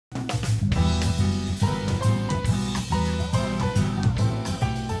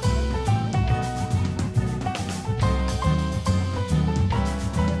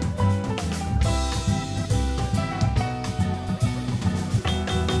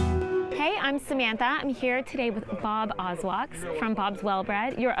I'm Samantha. I'm here today with Bob OSWAKS from Bob's Well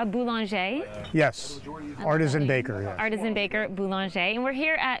Bread. You're a boulanger. Yes, artisan baker. Yes. Artisan baker, boulanger. And we're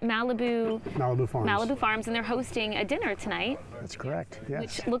here at Malibu Farms, and they're hosting a dinner tonight. That's correct, yes.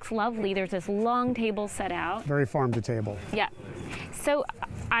 Which looks lovely. There's this long table set out. Very farm to table. Yeah. So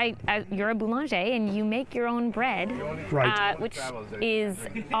you're a boulanger and you make your own bread, right. Which is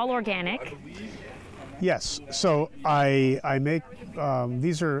all organic. Yes, so I make,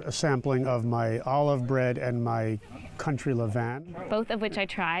 these are a sampling of my olive bread and my country levain. Both of which I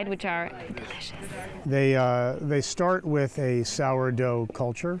tried, which are delicious. They start with a sourdough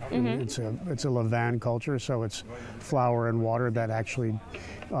culture. Mm-hmm. It's a levain culture, so it's flour and water that actually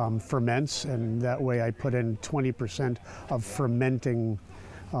ferments, and that way I put in 20% of fermenting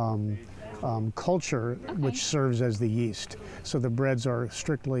culture, which serves as the yeast. So the breads are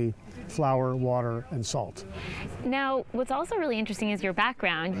strictly flour, water, and salt. Now, what's also really interesting is your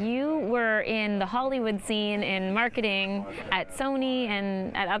background. You were in the Hollywood scene in marketing at Sony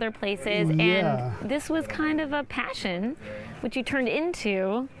and at other places, yeah. And this was kind of a passion, which you turned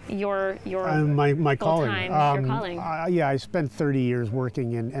into your my calling. Your calling. Yeah, I spent 30 years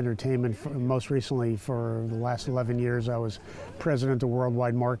working in entertainment. Most recently, for the last 11 years, I was president of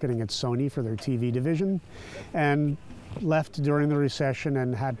worldwide marketing at Sony for their TV division, and left during the recession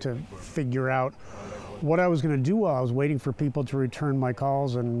and had to figure out what I was going to do while I was waiting for people to return my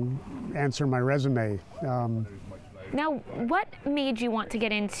calls and answer my resume. Now, what made you want to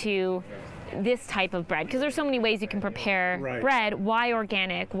get into this type of bread? Because there's so many ways you can prepare bread. Why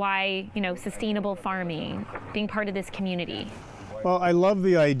organic? Why, sustainable farming? Being part of this community? Well, I love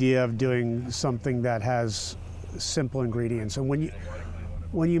the idea of doing something that has simple ingredients. And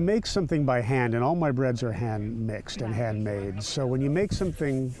when you make something by hand, and all my breads are hand mixed and handmade, so when you make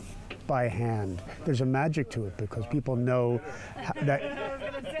something by hand, there's a magic to it, because people know that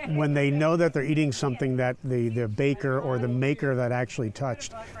when they know that they're eating something that the baker or the maker that actually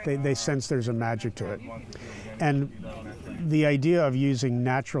touched, they sense there's a magic to it. And the idea of using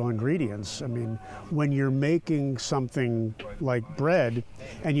natural ingredients, I mean, when you're making something like bread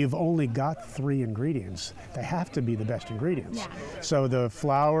and you've only got 3 ingredients, they have to be the best ingredients. Yeah. So the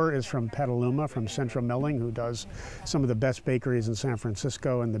flour is from Petaluma, from Central Milling, who does some of the best bakeries in San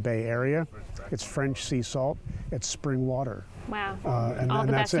Francisco and the Bay Area. It's French sea salt, it's spring water. Wow. And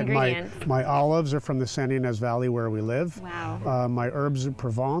the that's best it. ingredients. My olives are from the San Ynez Valley where we live. Wow. My herbs of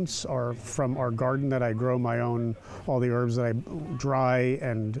Provence are from our garden that I grow my own, all the herbs that I dry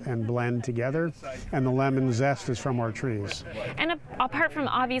and blend together. And the lemon zest is from our trees. And apart from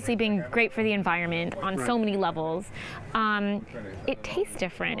obviously being great for the environment on so many levels, it tastes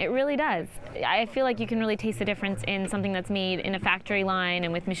different. It really does. I feel like you can really taste the difference in something that's made in a factory line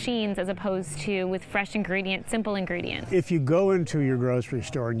and with machines, as opposed to with fresh ingredients, simple ingredients. If you go into your grocery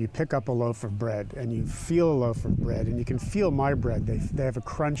store and you pick up a loaf of bread and you feel a loaf of bread, and you can feel my bread, they have a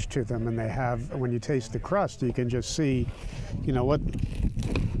crunch to them, and they have, when you taste the crust, you can just see, you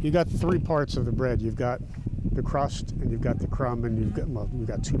got 3 parts of the bread. You've got the crust, and you've got the crumb, and you've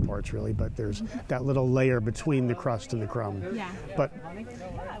got 2 parts really, but there's that little layer between the crust and the crumb. Yeah. But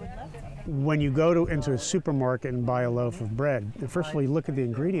when you go into a supermarket and buy a loaf of bread, first of all, you look at the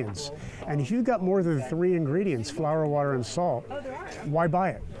ingredients, and if you've got more than 3 ingredients, flour, water, and salt, why buy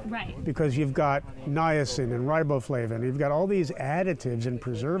it? Right. Because you've got niacin and riboflavin, you've got all these additives and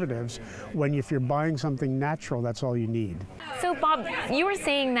preservatives, when if you're buying something natural, that's all you need. So Bob, you were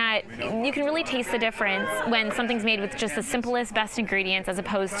saying that you can really taste the difference when something's made with just the simplest, best ingredients, as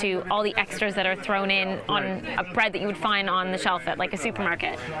opposed to all the extras that are thrown in on a bread that you would find on the shelf at like a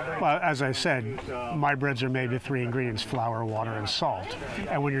supermarket. Well, as I said, my breads are made with 3 ingredients, flour, water, and salt.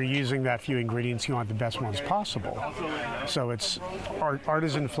 And when you're using that few ingredients, you want the best ones possible. So it's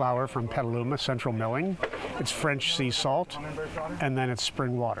artisan flour from Petaluma, Central Milling. It's French sea salt, and then it's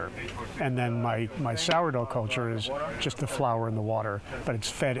spring water. And then my sourdough culture is just the flour and the water, but it's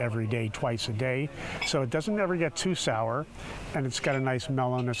fed every day, twice a day. So it doesn't ever get too sour, and it's got a nice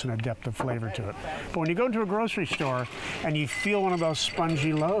mellowness and a depth of flavor to it. But when you go to a grocery store and you feel one of those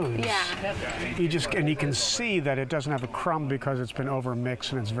spongy loaves, you can see that it doesn't have a crumb because it's been over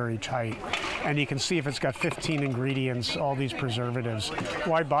mixed and it's very tight. And you can see if it's got 15 ingredients, all these preservatives.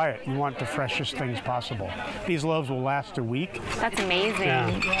 Why buy it? You want the freshest things possible. These loaves will last a week. That's amazing. Yeah.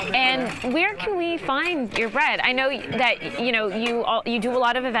 And where can we find your bread? I know that you do a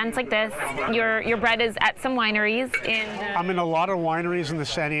lot of events like this. Your bread is at some wineries in. I'm in a lot of wineries in the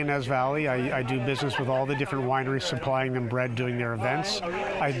San Ynez Valley. I do business with all the different wineries, supplying them bread, doing their events.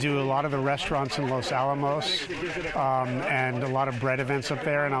 I do a lot of the restaurants in Los Alamos, and a lot of bread events up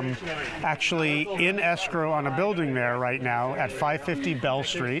there. And I'm actually in escrow on a building there right now at 550 Bell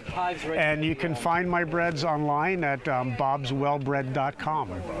Street. And you can find my breads online at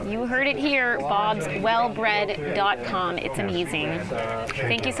bobswellbread.com. You heard it here, bobswellbread.com. It's amazing.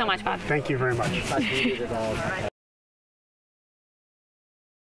 Thank you so much, Bob. Thank you very much.